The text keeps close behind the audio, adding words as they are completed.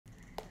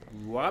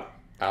What?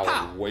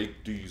 I'll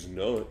wake these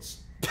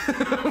nuts.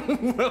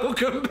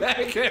 Welcome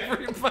back,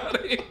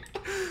 everybody.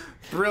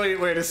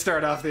 Brilliant way to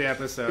start off the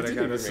episode, I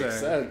gotta say. Make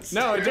sense.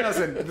 No, it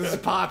doesn't. This is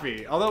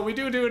Poppy. Although we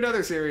do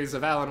another series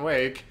of Alan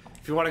Wake.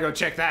 If you want to go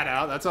check that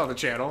out, that's on the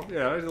channel. You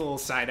know, a little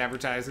side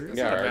advertising. It's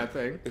not a bad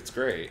thing. It's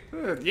great.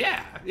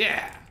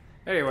 Yeah.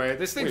 Anyway,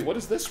 this thing. Wait, what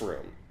is this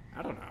room?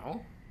 I don't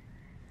know.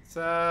 It's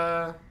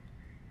I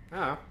don't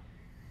know.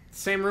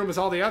 Same room as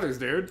all the others,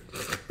 dude.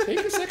 Take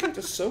a second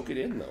to soak it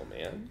in, though,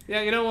 man. Yeah,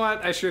 you know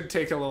what? I should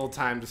take a little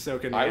time to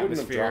soak in the atmosphere. I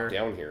wouldn't have dropped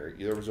down here.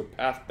 There was a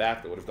path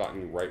back that would have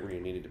gotten you right where you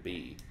needed to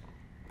be.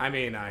 I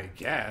mean, I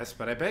guess,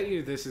 but I bet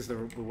you this is the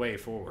way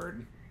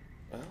forward.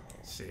 Oh.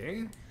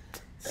 See?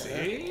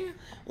 See?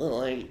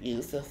 Well,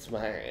 you're so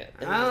smart.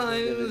 Oh,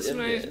 you're the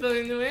smartest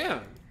boy in the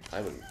world.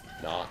 I would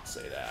not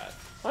say that.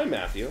 Hi,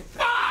 Matthew.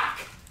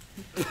 Fuck!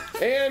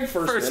 And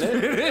first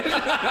minute.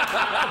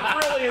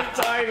 Brilliant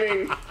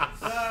timing.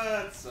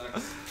 That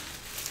sucks.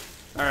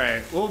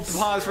 Alright, we'll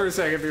pause for a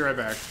second, be right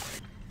back.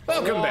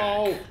 Welcome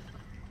back.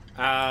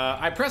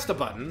 I pressed a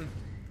button.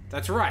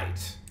 That's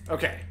right.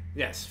 Okay,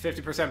 yes,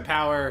 50%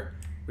 power.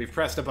 We've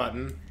pressed a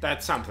button.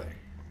 That's something.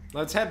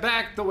 Let's head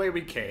back the way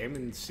we came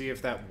and see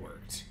if that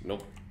worked.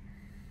 Nope.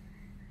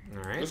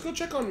 Alright. Let's go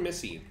check on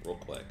Missy real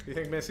quick. Do you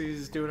think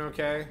Missy's doing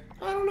okay?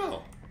 I don't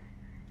know.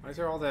 Why is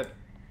there all that...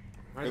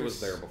 It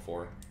was there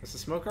before. Is the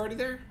smoke already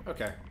there?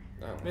 Okay.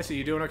 I don't know. Missy,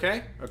 you doing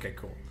okay? Okay,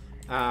 cool.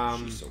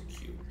 She's so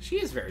cute.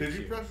 She is very cute. Did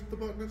you press the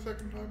button a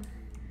second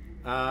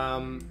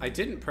time? I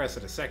didn't press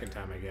it a second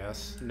time, I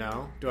guess.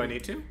 No. Do I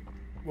need to?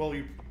 Well,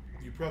 you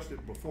pressed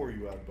it before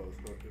you had both,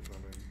 but if I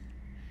mean...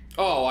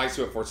 Oh, I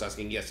see what Fort's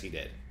asking. Yes, he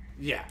did.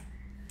 Yeah.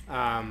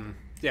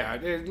 Yeah,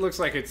 it looks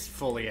like it's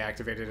fully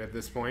activated at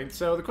this point.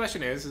 So the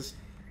question is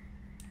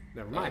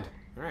never mind.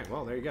 All right,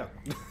 well, there you go.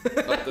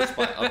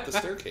 up the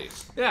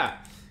staircase. Yeah,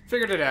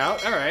 figured it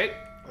out. All right.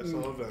 I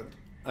saw a vent.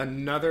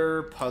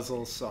 Another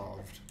puzzle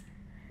solved.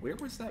 Where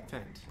was that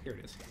vent? Here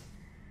it is.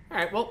 All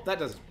right, well, that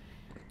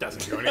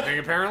doesn't do anything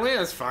apparently.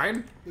 That's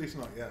fine. At least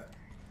not yet.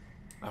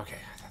 Okay,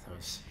 I thought that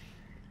was...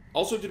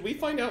 Also, did we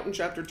find out in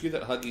Chapter 2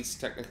 that Huggy's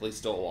technically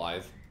still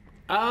alive?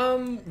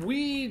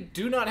 We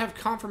do not have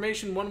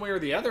confirmation one way or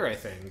the other, I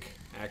think,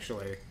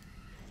 actually.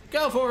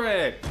 Go for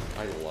it!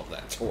 I love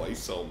that toy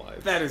so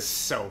much. That is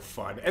so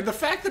fun. And the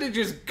fact that it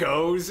just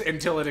goes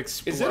until it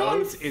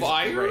explodes is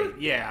fire? Great.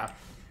 Yeah,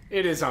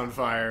 it is on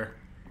fire.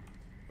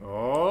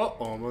 Oh,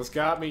 almost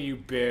got me, you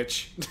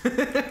bitch.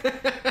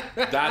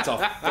 That's a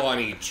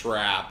funny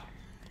trap.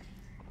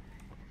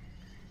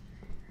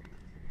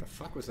 The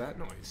fuck was that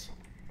noise?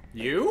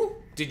 You?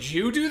 Did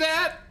you do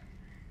that?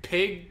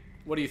 Pig?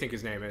 What do you think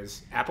his name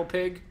is? Apple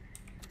Pig?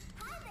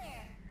 Hi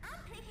there,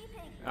 I'm Piggy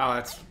Piggy.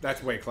 Oh,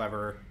 that's way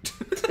cleverer.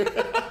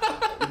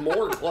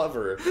 More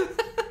clever.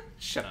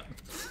 Shut up.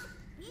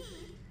 Delicious.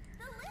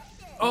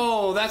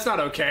 Oh, that's not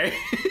okay.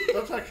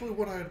 That's actually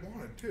what I had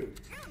wanted, too.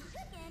 I'm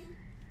chicken.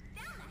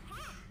 Down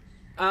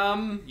the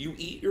hatch. You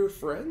eat your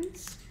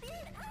friends? Feed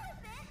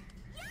elephant.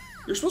 Yeah.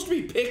 You're supposed to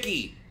be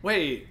picky.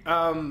 Wait,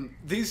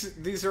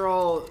 these are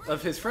all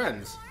of his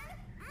friends.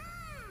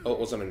 Oh, it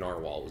wasn't a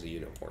narwhal, it was a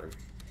unicorn.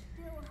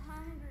 Still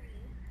hungry.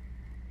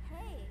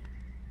 Hey,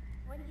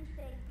 what do you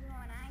say you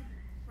and I be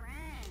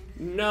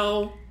friends?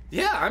 No.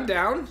 Yeah, I'm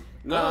down.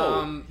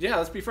 No. Yeah,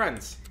 let's be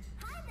friends.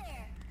 Hi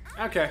there.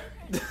 I'm Okay.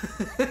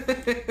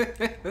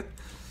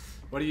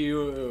 What do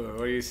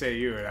you say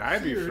you and I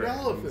be Seared friends?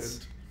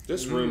 elephant.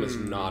 This room is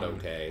not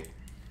okay.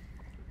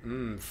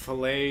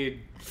 Filleted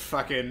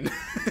fucking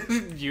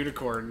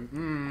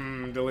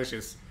unicorn.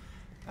 Delicious.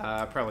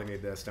 Probably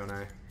need this, don't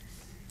I?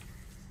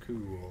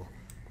 Cool.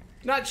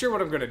 Not sure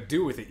what I'm gonna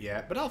do with it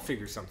yet, but I'll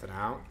figure something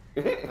out.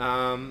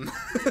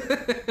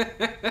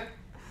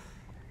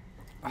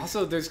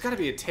 Also, there's gotta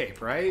be a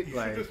tape, right? You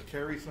should just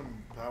carry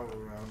some power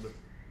around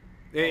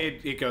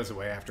it. It goes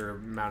away after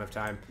an amount of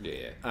time.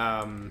 Yeah.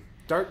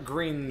 Dark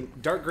green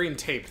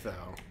tape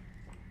though.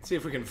 Let's see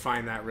if we can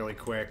find that really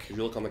quick. Did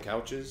you look on the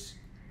couches?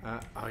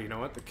 Oh, you know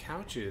what? The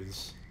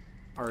couches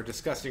are a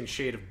disgusting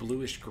shade of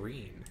bluish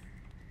green,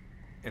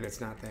 and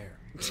it's not there.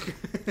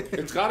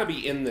 It's got to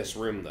be in this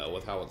room though,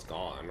 with how it's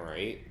gone,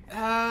 right?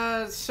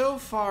 So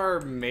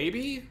far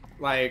maybe.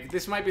 Like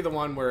this might be the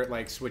one where it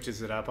like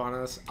switches it up on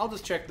us. I'll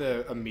just check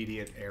the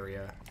immediate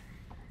area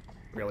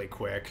really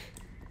quick.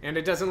 And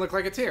it doesn't look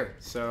like it's here.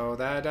 So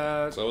that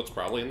So it's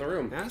probably in the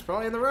room. yeah, it's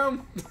probably in the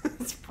room.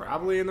 It's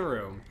probably in the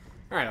room.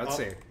 All right, let's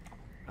see.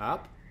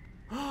 Up.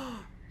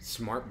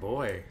 Smart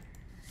boy.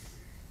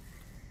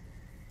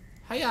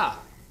 Hiya.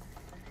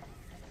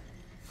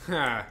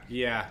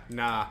 Yeah,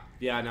 nah.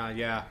 Yeah, nah,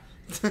 yeah.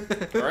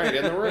 Alright,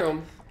 in the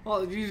room.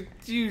 Well, do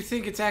you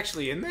think it's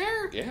actually in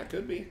there? Yeah, it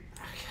could be.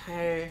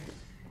 Okay.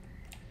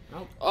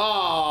 Oh. Oh.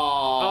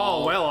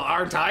 Oh, well,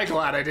 aren't I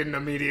glad I didn't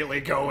immediately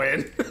go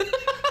in?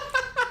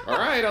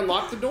 Alright,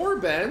 unlock the door,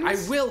 Ben. I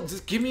will.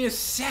 Just give me a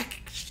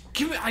sec.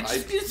 Give me. I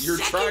just need a You're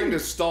second. trying to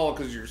stall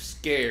because you're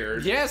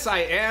scared. Yes, I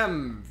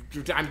am.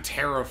 I'm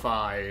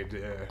terrified.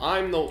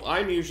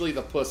 I'm usually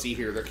the pussy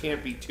here. There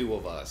can't be two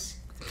of us.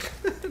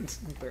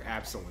 They're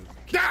absolute.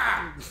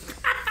 Ah!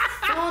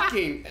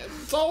 thinking?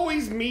 It's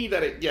always me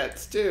that it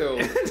gets, too.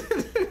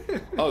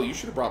 Oh, you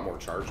should have brought more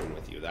charging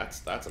with you.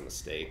 That's a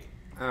mistake.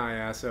 Oh,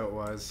 yeah, so it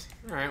was.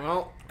 Alright,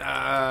 well,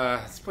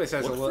 this place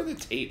has Look for the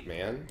tape,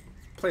 man.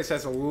 Place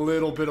has a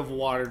little bit of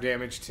water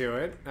damage to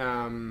it,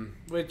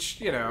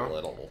 which, you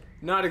know,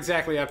 not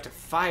exactly up to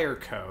fire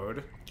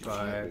code,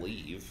 but... Can't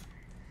leave.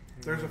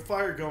 There's a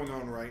fire going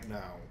on right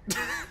now.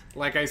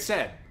 Like I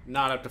said,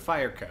 not up to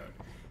fire code.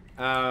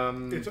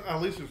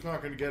 At least it's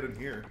not going to get in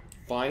here.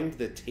 Find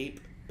the tape,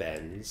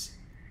 Benz.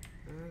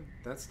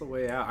 That's the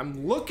way out.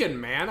 I'm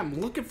looking, man. I'm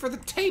looking for the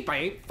tape. I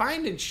ain't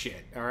finding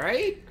shit,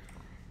 alright?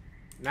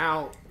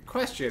 Now,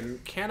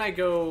 question, can I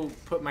go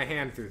put my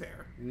hand through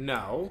there?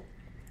 No.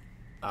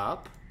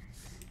 Up.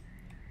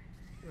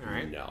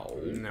 Alright.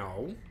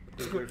 No.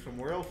 Is there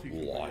somewhere else you can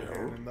put your Liar.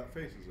 hand and that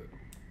faces it?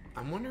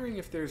 I'm wondering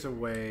if there's a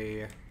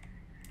way...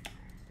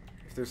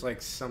 If there's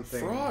like something...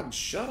 Frog,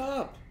 shut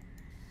up!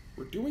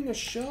 We're doing a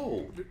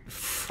show.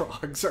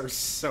 Frogs are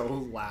so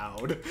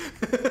loud.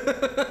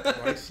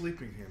 Try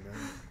sleeping here, man.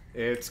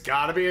 It's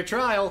gotta be a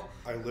trial.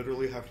 I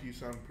literally have to use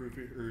soundproof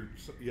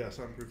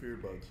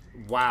earbuds.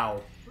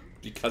 Wow.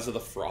 Because of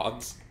the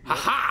frogs?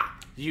 Haha!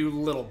 You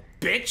little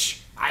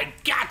bitch! I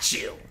got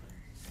you!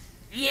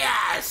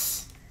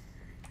 Yes!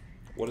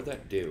 What did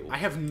that do? I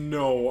have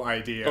no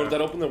idea. Oh, did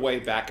that open the way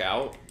back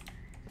out?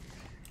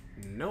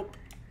 Nope.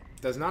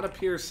 Does not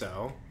appear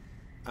so.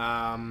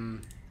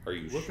 Are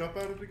you Look up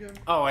at it again?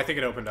 Oh, I think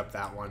it opened up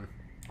that one.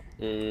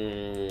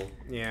 Mm.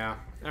 Yeah.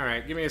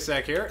 Alright, give me a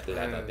sec here.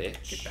 Clever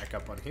bitch. Get back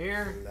up on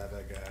here.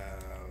 Clever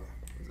girl.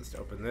 Just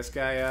open this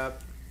guy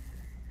up.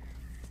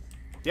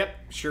 Yep,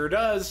 sure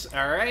does.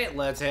 Alright,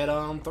 let's head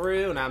on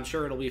through, and I'm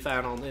sure it'll be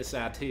fine on this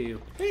side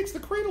too. Hey, it's the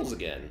cradles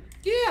again.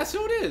 Yeah,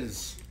 so it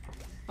is.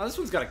 Oh, this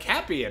one's got a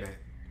cappy in it.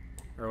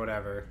 Or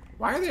whatever.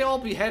 Why are they all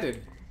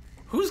beheaded?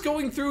 Who's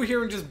going through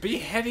here and just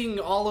beheading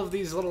all of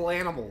these little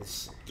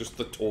animals? Just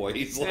the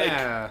toys, like...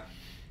 Yeah.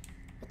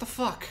 What the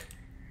fuck?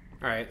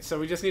 Alright, so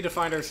we just need to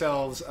find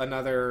ourselves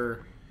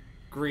another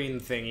green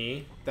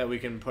thingy that we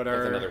can put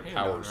our... another hand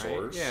power on, right?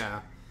 source.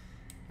 Yeah.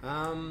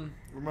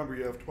 Remember,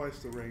 you have twice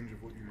the range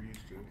of what you're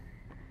used to.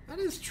 That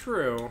is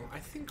true. I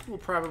think we'll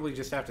probably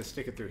just have to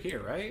stick it through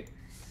here, right?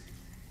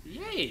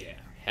 Yeah.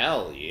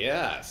 Hell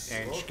yes.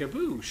 And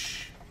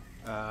skaboosh.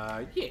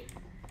 Yeah.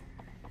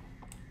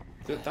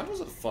 That was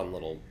a fun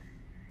little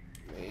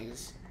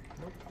maze.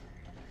 Nope.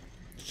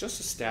 It's just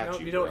a statue.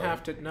 Nope, you don't bro.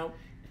 have to. Nope.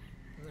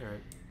 Alright.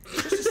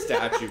 It's just a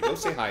statue. Go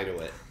say hi to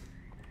it.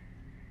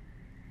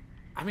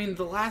 I mean,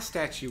 the last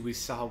statue we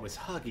saw was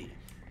Huggy.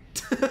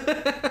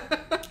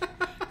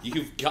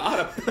 You've got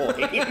a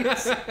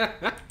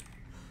point.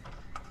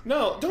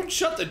 No, don't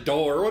shut the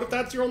door. What if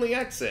that's your only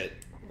exit?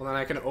 Well, then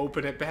I can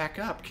open it back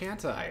up,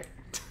 can't I?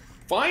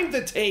 Find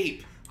the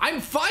tape. I'm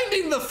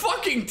finding the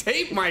fucking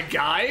tape, my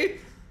guy!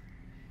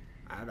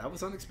 That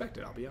was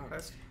unexpected, I'll be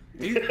honest.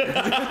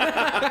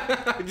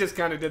 I just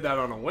kind of did that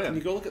on a Can you whim.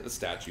 go look at the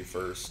statue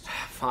first?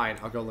 Fine,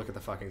 I'll go look at the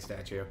fucking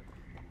statue.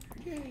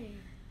 Yay.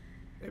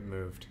 It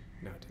moved.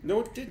 No, it didn't. No,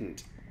 it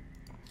didn't.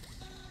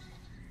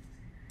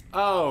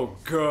 Oh,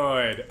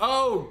 good.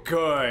 Oh,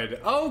 good.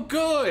 Oh,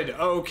 good.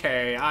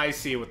 Okay, I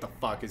see what the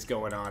fuck is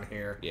going on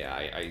here. Yeah,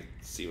 I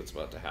see what's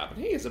about to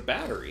happen. Hey, it's a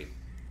battery.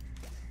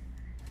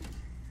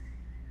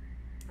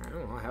 I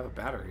don't know, I have a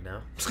battery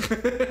now.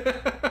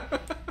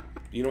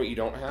 You know what you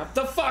don't have?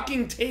 The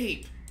fucking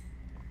tape!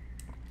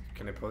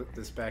 Can I put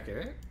this back in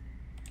it?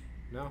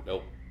 No.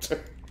 Nope.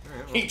 Alright,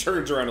 well. He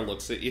turns around and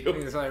looks at you.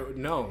 He's like,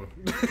 no.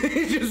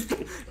 He just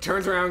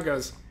turns around and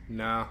goes,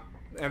 no.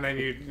 And then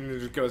he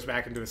just goes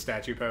back into a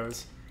statue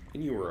pose.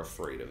 And you were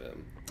afraid of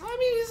him. I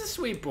mean, he's a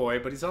sweet boy,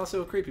 but he's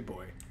also a creepy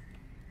boy.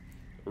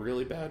 A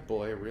really bad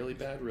boy, a really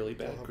bad, I'll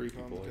have creepy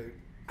to find the boy. tape.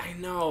 I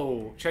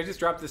know. Should I just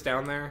drop this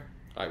down there?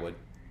 I would.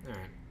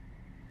 Alright.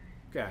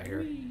 Get out of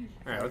here.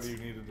 Alright, let's... You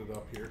needed it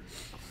up here.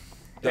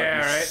 That'd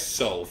Yeah, be right.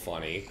 so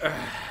funny.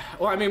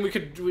 Well, I mean,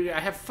 I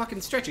have fucking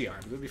stretchy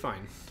arms. It'll be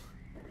fine.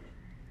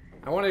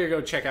 I wanted to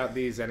go check out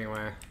these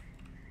anyway.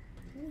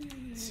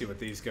 See what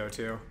these go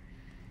to.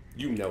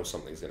 You know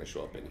something's gonna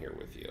show up in here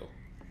with you.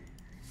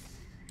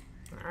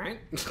 Alright.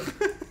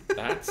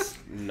 That's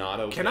not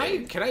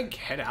okay. Can I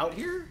head out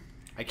here?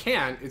 I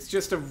can't. It's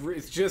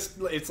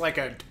like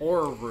a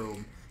horror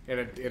room in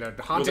a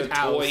haunted with a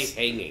house. toy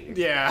hanging.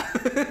 Yeah.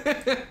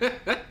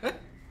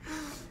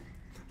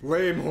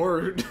 Lame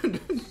horror.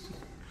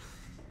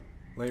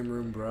 Lame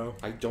room, bro.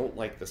 I don't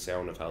like the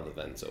sound of how the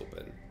vents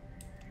open.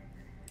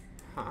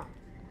 Huh.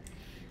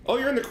 Oh,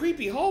 you're in the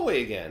creepy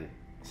hallway again.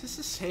 Is this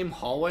the same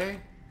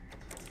hallway?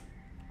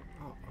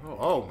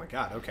 Oh my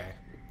god, okay.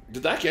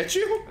 Did that get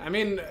you? I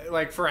mean,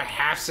 like, for a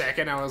half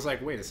second, I was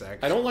like, wait a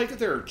sec. I don't like that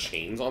there are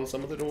chains on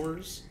some of the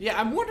doors. Yeah,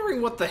 I'm wondering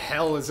what the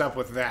hell is up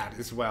with that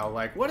as well.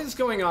 Like, what is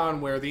going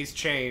on where these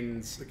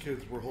chains... The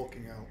kids were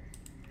hulking out.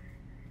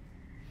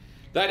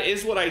 That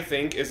is what I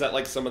think, is that,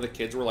 like, some of the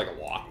kids were, like,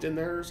 locked in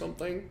there or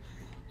something.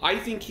 I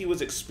think he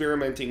was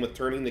experimenting with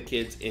turning the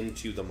kids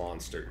into the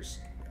monsters.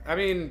 I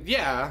mean,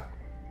 yeah.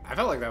 I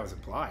felt like that was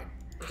implied.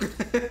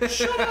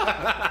 Shut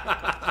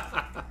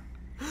up!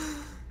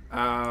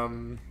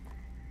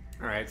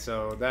 Alright,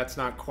 so that's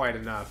not quite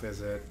enough,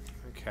 is it?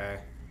 Okay.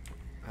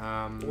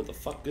 What the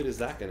fuck good is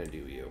that gonna do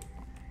you?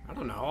 I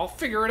don't know. I'll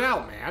figure it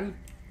out, man.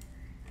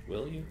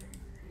 Will you?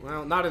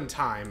 Well, not in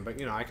time, but,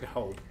 you know, I can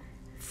hope.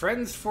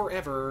 Friends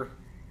forever.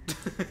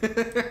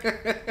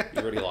 You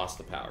already lost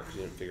the power because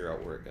you didn't figure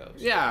out where it goes.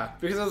 Yeah,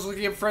 because I was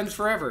looking at Friends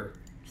Forever.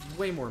 It's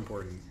way more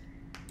important.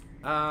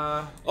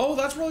 Oh,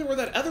 that's probably where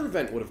that other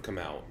vent would have come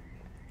out.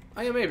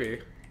 Oh, yeah,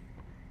 maybe.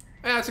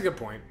 Yeah, that's a good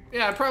point.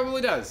 Yeah, it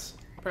probably does.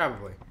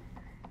 Probably.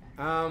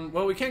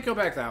 Well, we can't go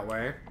back that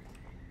way.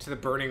 To the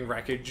burning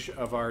wreckage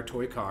of our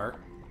toy car.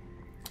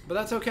 But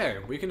that's okay.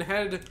 We can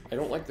head... I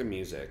don't like the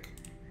music.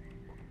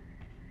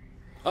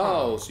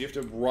 Oh, so you have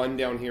to run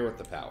down here with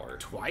the power.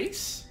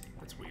 Twice?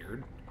 That's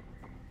weird.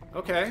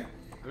 Okay.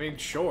 I mean,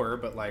 sure,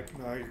 but like...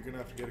 No, you're gonna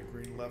have to get a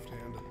green left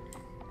hand.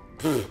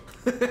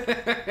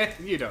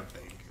 You don't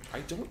think. I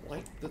don't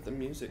like that the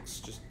music's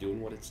just doing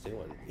what it's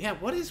doing. Yeah,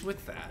 what is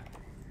with that?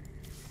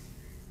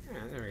 Yeah,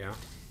 there we go.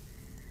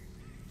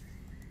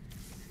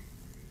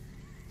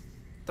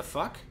 The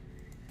fuck?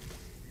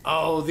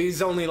 Oh,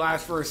 these only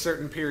last for a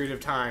certain period of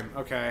time.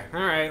 Okay.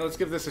 Alright, let's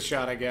give this a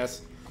shot, I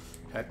guess.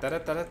 Yeah,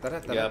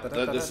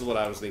 this is what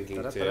I was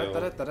thinking too.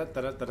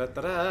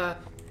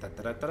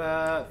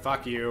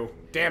 Fuck you.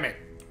 Damn it.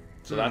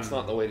 So that's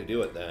not the way to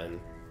do it then.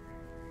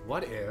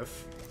 What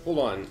if... Hold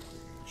on.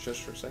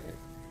 Just for a second.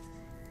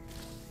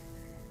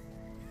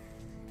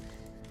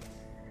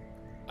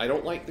 I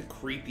don't like the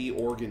creepy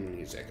organ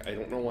music. I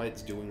don't know why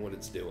it's doing what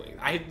it's doing.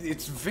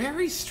 It's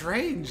very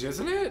strange,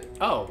 isn't it?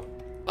 Oh.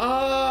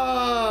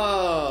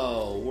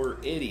 Oh, we're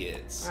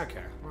idiots. Okay,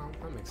 well,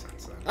 that makes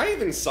sense then. I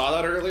even saw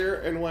that earlier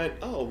and went,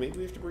 oh, maybe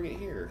we have to bring it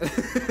here.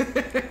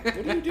 What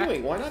are you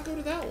doing? Why not go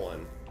to that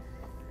one?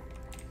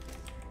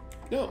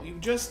 No, you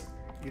just...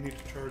 You need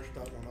to charge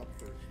that one up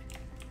first.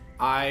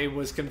 I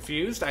was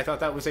confused. I thought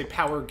that was a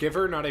power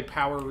giver, not a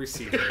power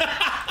receiver.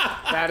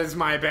 That is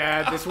my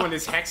bad. This one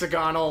is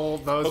hexagonal.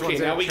 Those ones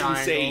are now we triangles.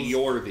 can say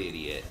you're the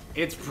idiot.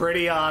 It's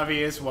pretty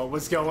obvious what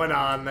was going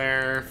on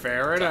there.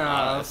 Fair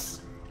enough. Us.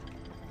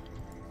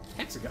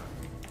 Hexagon.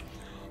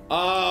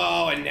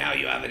 Oh, and now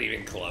you have it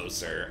even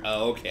closer.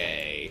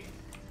 Okay.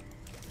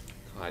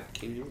 God,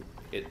 can you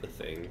hit the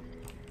thing?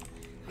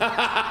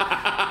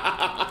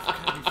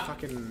 God, you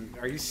fucking...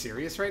 Are you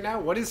serious right now?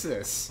 What is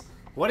this?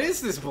 What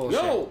is this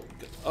bullshit? No!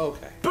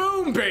 Okay.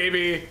 Boom,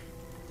 baby!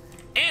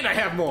 And I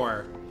have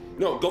more!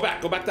 No, go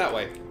back. Go back that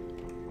way.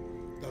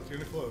 That's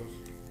gonna close.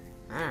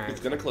 Alright.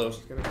 It's gonna close.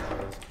 It's gonna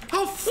close.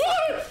 Oh,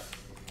 fuck!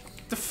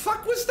 The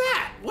fuck was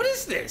that? What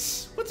is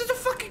this? What's the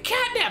fucking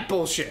catnap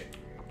bullshit?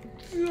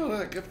 Oh,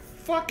 like a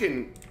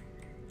fucking...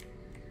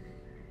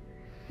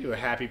 You a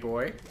happy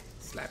boy?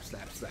 Slap,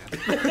 slap, slap.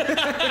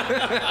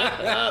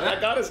 That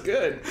got us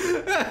good.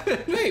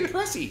 Hey,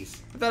 pressies.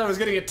 I thought I was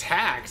getting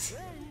attacked.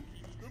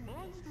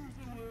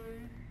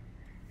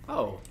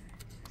 Oh.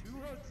 2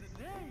 hugs a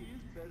day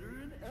is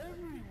better in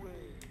every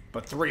way.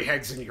 But 3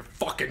 heads and you're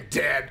fucking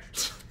dead.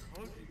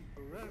 Hugging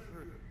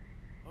forever.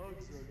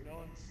 Hugs are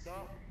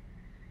non-stop.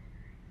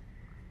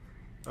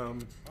 I'm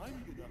gonna hug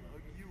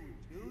you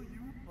until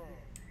you pop.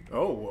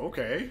 Oh,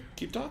 okay.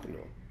 Keep talking to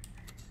him.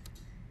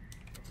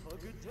 A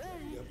hug a day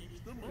keeps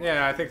the monster.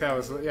 Yeah, I think that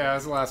was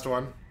the last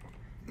one.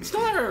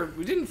 Still never,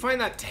 we didn't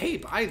find that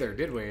tape either,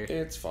 did we?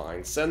 It's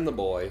fine. Send the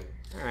boy.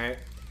 Alright.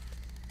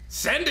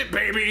 Send it,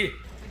 baby!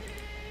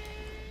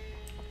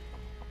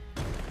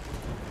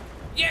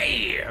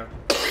 Yeah!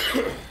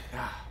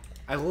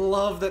 I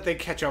love that they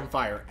catch on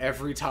fire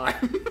every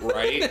time.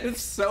 Right?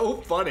 It's so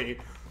funny.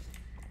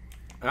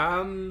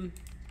 I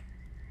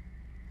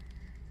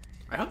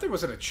hope there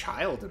wasn't a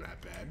child in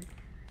that bed.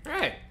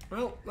 Alright,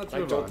 well, let's I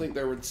move don't on. think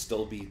there would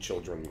still be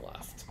children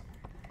left.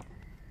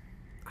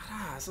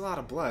 Ah, that's a lot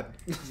of blood.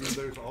 And then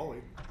there's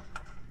Ollie.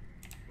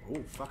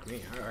 Oh, fuck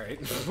me. Alright.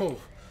 Oh.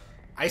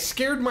 I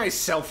scared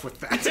myself with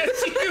that.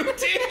 Yes, you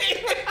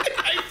did!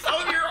 I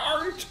saw your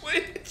arm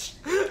twitch!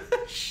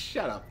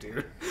 Shut up,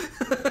 dude.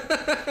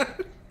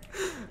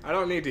 I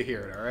don't need to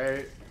hear it,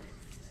 alright?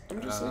 I'm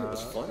just saying it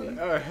was funny.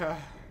 At At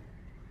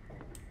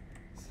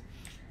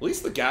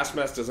least the gas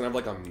mask doesn't have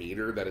like a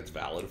meter that it's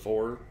valid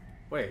for.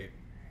 wait.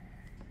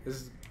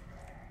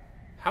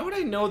 How would I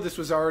know this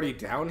was already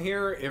down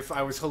here if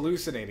I was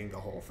hallucinating the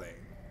whole thing?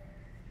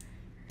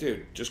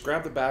 Dude, just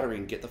grab the battery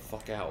and get the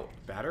fuck out.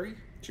 Battery?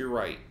 To your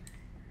right.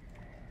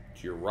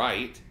 To your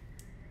right.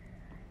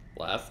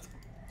 Left.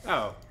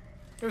 Oh.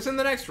 It was in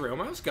the next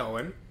room. I was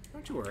going.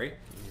 Don't you worry.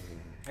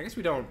 I guess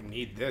we don't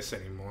need this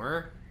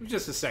anymore. It was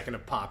just a second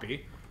of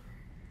Poppy.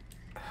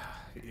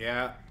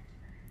 Yeah.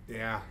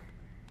 Yeah.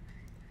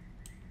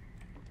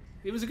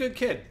 He was a good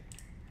kid.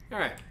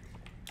 Alright.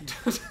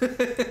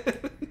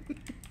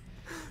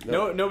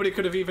 No, nobody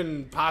could have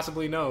even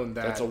possibly known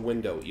that. That's a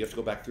window. You have to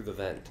go back through the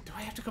vent. Do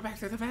I have to go back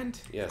through the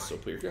vent? Yeah, so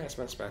put your gas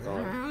mask back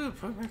on. I'll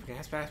put my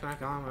gas mask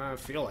back on when I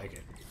feel like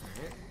it.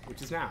 Alright?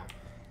 Which is now.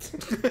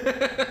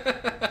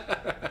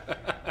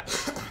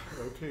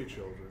 Okay,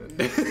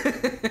 children.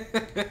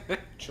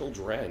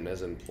 Children,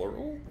 as in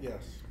plural?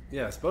 Yes.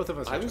 Yes, both of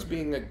us are I was token.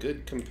 being a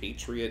good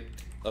compatriot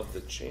of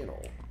the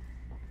channel.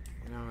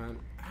 You know what?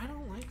 I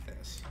don't like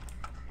this.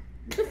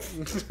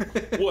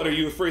 What, are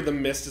you afraid the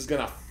mist is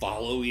gonna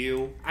follow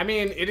you? I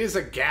mean, it is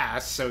a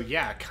gas, so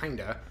yeah,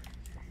 kinda.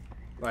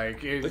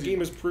 Like, The game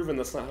has proven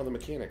that's not how the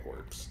mechanic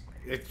works.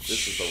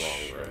 This is the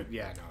wrong road.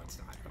 Yeah, no, it's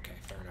not. Okay,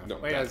 fair enough. No,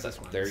 Wait, it's this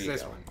one. there It's you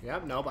this go. one.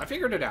 Yep, nope, I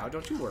figured it out.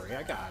 Don't you worry,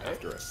 I got it.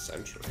 After a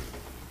century.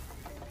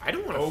 I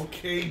don't want to...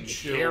 Okay,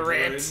 Hear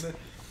children. it.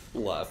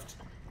 Left.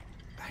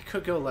 I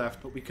could go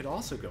left, but we could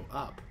also go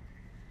up.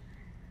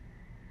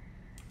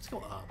 Let's go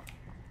up.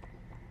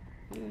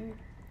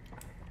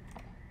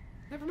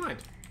 Never mind.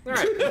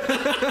 Alright.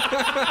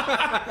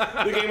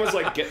 The game was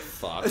like, get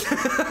fucked.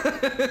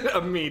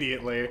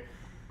 Immediately.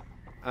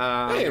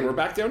 Hey, and we're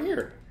back down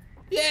here.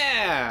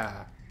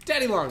 Yeah!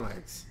 Daddy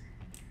Longlegs.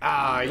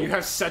 Ah, you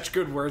have such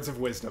good words of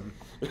wisdom.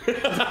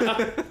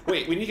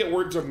 Wait, we need to get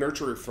words of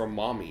nurture from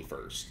Mommy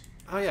first.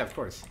 Oh yeah, of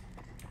course.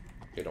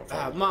 You don't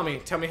follow. Mommy,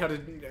 tell me how to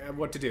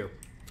what to do.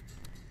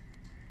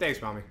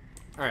 Thanks, Mommy.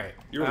 All right.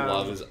 Your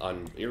love is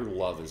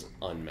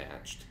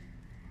unmatched.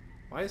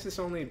 Why is this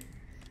only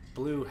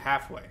blue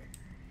halfway?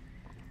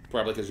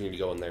 Probably because you need to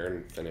go in there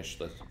and finish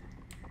this.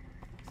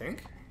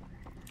 Think?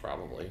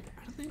 Probably.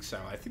 I don't think so.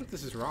 I think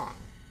this is wrong.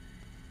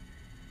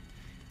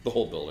 The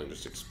whole building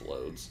just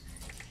explodes.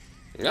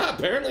 Yeah,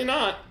 apparently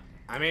not.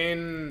 I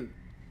mean,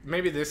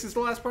 maybe this is the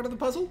last part of the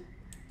puzzle?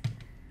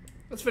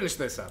 Let's finish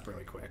this up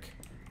really quick.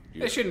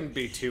 Yeah. It shouldn't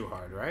be too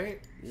hard,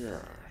 right? Yeah.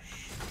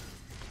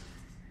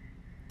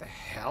 The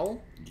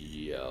hell?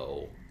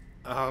 Yo.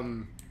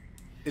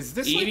 Is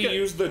this Edie like a,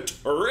 used the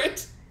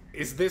turret?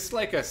 is this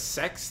like a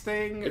sex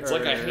thing? It's or...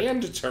 like a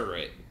hand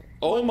turret.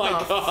 Oh my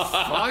god.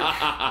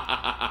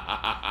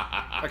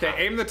 Fuck?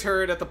 Okay, aim the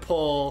turret at the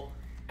pole,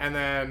 and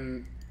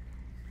then...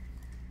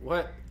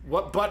 What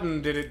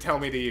button did it tell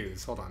me to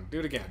use? Hold on, do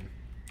it again.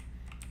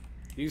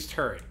 Use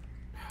turret.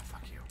 Ah,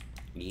 fuck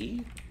you.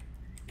 E?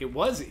 It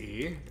was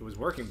E. It was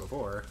working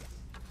before.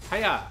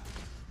 Hiya!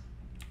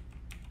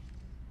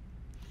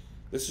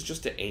 This is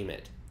just to aim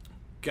it.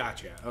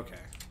 Gotcha, okay.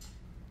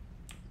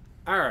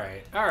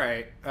 Alright,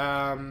 alright.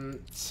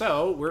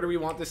 So, where do we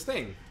want this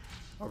thing?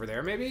 Over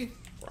there, maybe?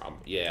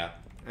 Yeah.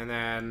 And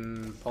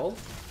then pull?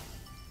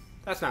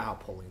 That's not how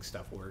pulling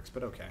stuff works,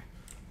 but okay.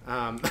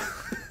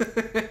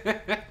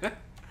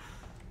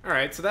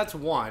 Alright, so that's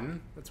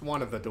one. That's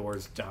one of the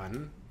doors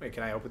done. Wait,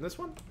 can I open this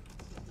one?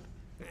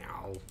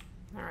 No.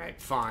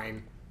 Alright,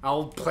 fine.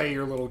 I'll play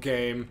your little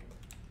game.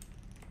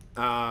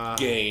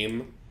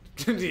 Game.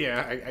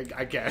 Yeah,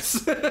 I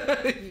guess.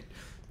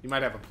 You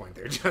might have a point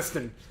there,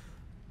 Justin.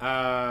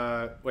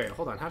 Wait,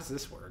 hold on. How does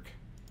this work?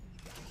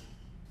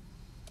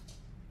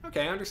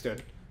 Okay,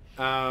 understood.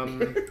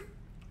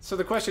 So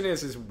the question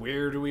is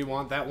where do we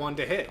want that one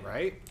to hit,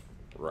 right?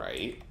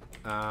 Right.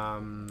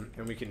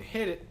 And we can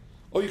hit it.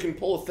 Oh, you can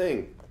pull a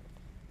thing.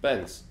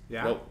 Benz.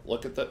 Yeah? Nope,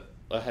 look at the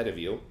ahead of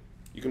you.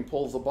 You can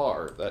pull the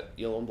bar, that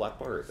yellow and black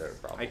bar there,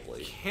 I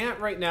probably. can't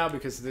right now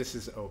because this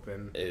is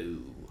open.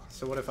 Ooh.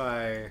 So what if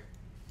I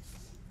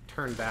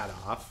turn that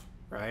off,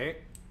 right?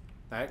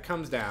 That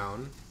comes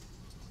down.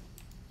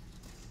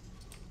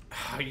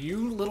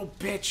 You little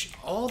bitch,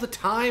 all the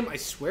time, I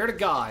swear to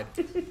God.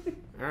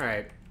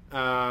 Alright.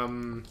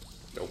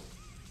 Nope.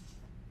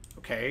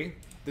 Okay.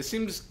 This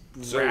seems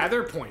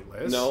rather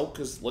pointless. No,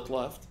 because look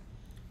left.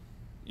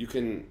 You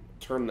can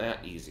turn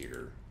that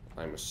easier,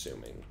 I'm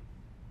assuming.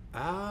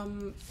 I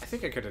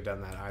think I could have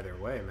done that either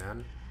way,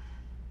 man.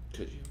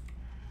 Could you?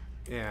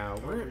 Yeah,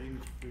 However, where... you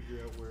need to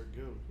figure out where it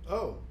goes.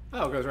 Oh.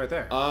 Oh, it goes right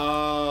there.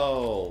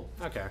 Oh.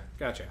 Okay,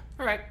 gotcha.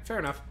 Alright, fair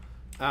enough.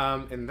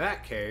 In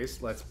that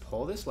case, let's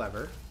pull this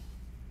lever.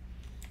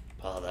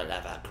 Pull the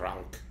lever,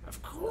 Kronk.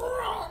 Of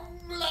course.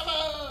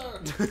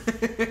 Lever!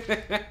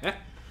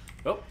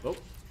 Oh,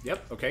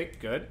 yep, okay,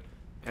 good.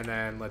 And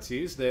then let's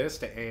use this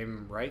to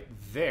aim right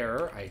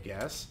there, I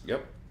guess.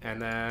 Yep.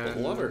 And then...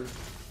 Pull the lever.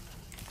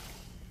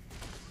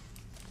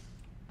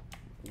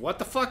 What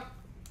the fuck?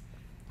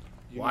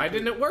 Why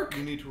didn't it work?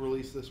 You need to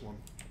release this one.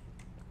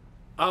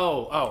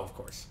 Oh, of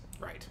course.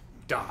 Right.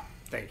 Duh.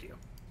 Thank you.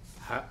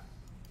 Huh.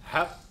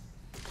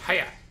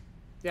 Hiya.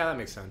 Yeah, that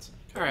makes sense.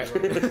 Alright.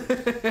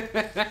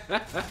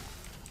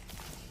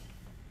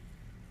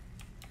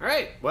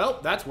 Alright, well,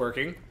 that's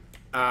working.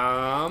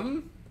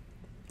 You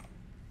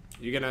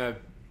gonna...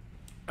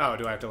 Oh,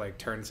 do I have to, like,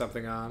 turn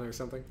something on or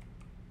something?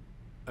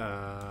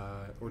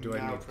 Or do I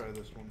Now need... try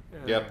this one.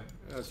 Yep.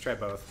 Let's try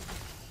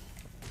both.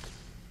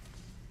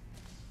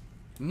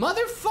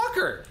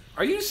 Motherfucker!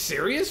 Are you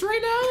serious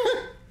right now?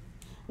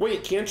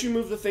 Wait, can't you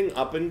move the thing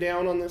up and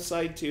down on this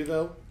side too,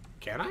 though?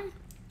 Can I?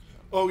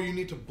 Oh, you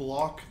need to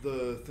block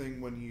the thing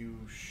when you...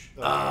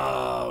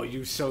 Oh,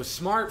 you so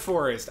smart,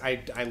 Forrest.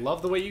 I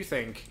love the way you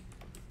think.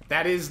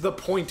 That is the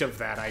point of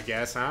that, I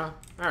guess, huh?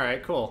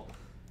 Alright, cool.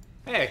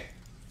 Hey,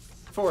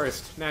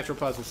 Forrest, natural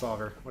puzzle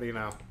solver. What do you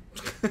know?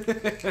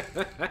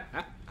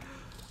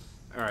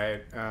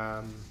 Alright,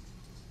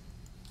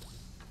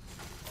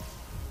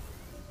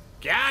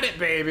 Got it,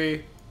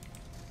 baby!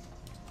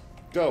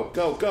 Go,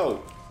 go,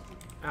 go!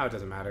 Oh, it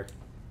doesn't matter.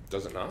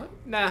 Does it not?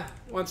 Nah,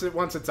 once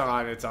it's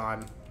on, it's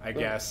on, I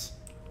guess.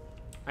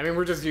 I mean,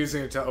 we're just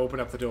using it to open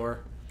up the door.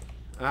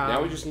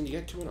 Now we just need to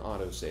get to an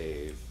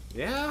autosave.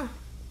 Yeah?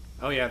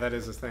 Oh yeah, that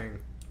is a thing.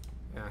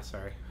 Yeah,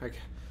 sorry. I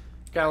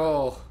got a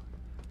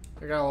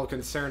little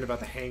concerned about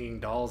the hanging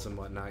dolls and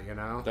whatnot, you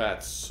know?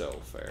 That's so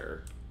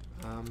fair.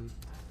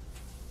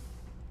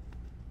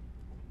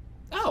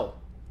 Oh!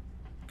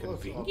 Well,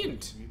 it's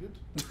Convenient.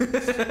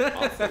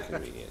 Awfully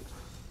convenient.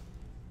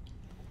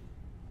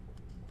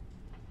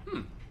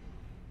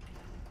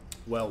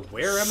 Well,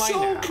 where am I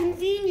So now?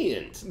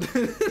 convenient.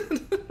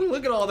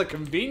 Look at all the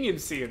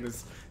conveniency in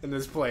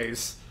this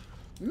place.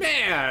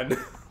 Man!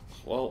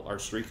 Well, our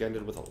streak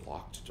ended with a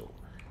locked door.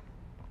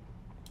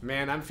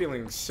 Man, I'm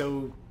feeling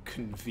so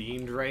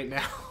convened right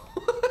now.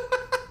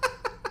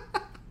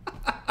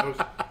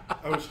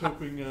 I was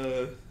hoping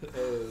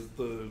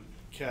the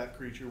cat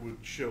creature would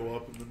show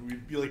up and then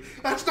we'd be like,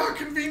 "That's not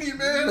convenient,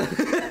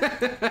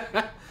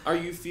 man." Are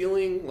you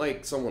feeling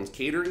like someone's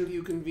catering to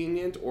you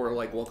convenient, or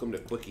like welcome to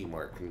Quickie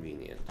Mart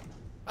convenient?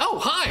 Oh,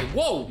 hi!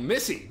 Whoa,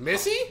 Missy!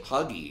 Missy?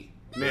 Huggy.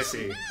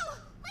 Missy. No!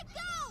 Let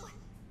go!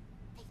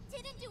 I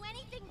didn't do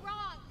anything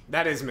wrong.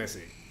 That is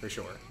Missy, for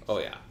sure. Oh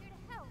yeah. Here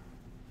to help.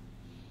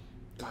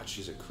 God,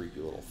 she's a creepy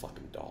little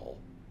fucking doll.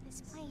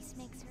 This place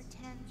makes her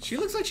tense. She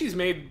looks like she's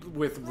made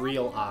with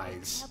real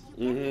eyes.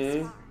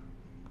 Mm-hmm.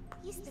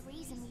 He's the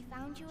reason we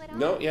found you at all.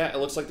 No, yeah, it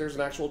looks like there's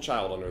an actual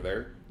child under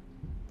there.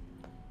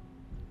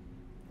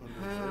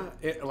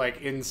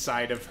 Like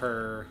inside of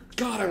her.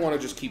 God, I want to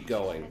just keep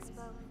going.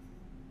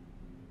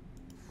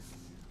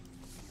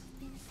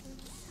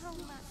 So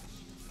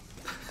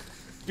much.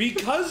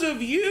 Because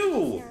of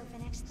you! Deserve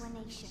an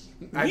explanation.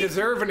 I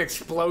deserve an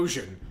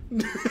explosion.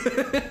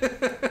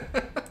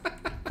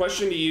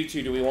 Question to you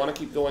two, do we want to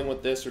keep going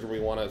with this, or do we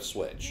want to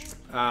switch?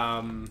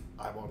 I'm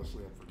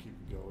honestly up for keeping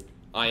going.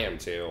 I am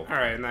too.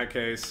 Alright, in that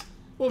case,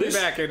 we'll This- be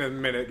back in a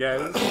minute,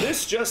 guys.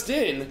 This just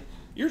in,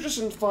 you're just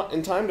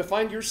in time to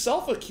find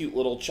yourself a cute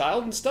little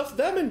child and stuff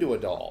them into a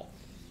doll.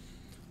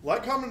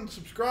 Like, comment, and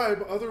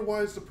subscribe.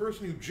 Otherwise, the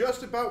person who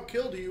just about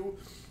killed you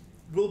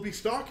will be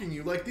stalking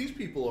you like these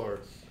people are.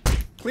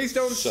 Please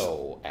don't.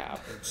 So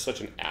apt.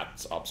 Such an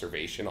apt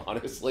observation,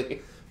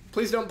 honestly.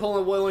 Please don't pull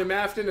a William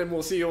Afton, and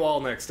we'll see you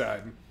all next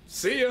time.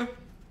 See ya.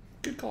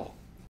 Good call.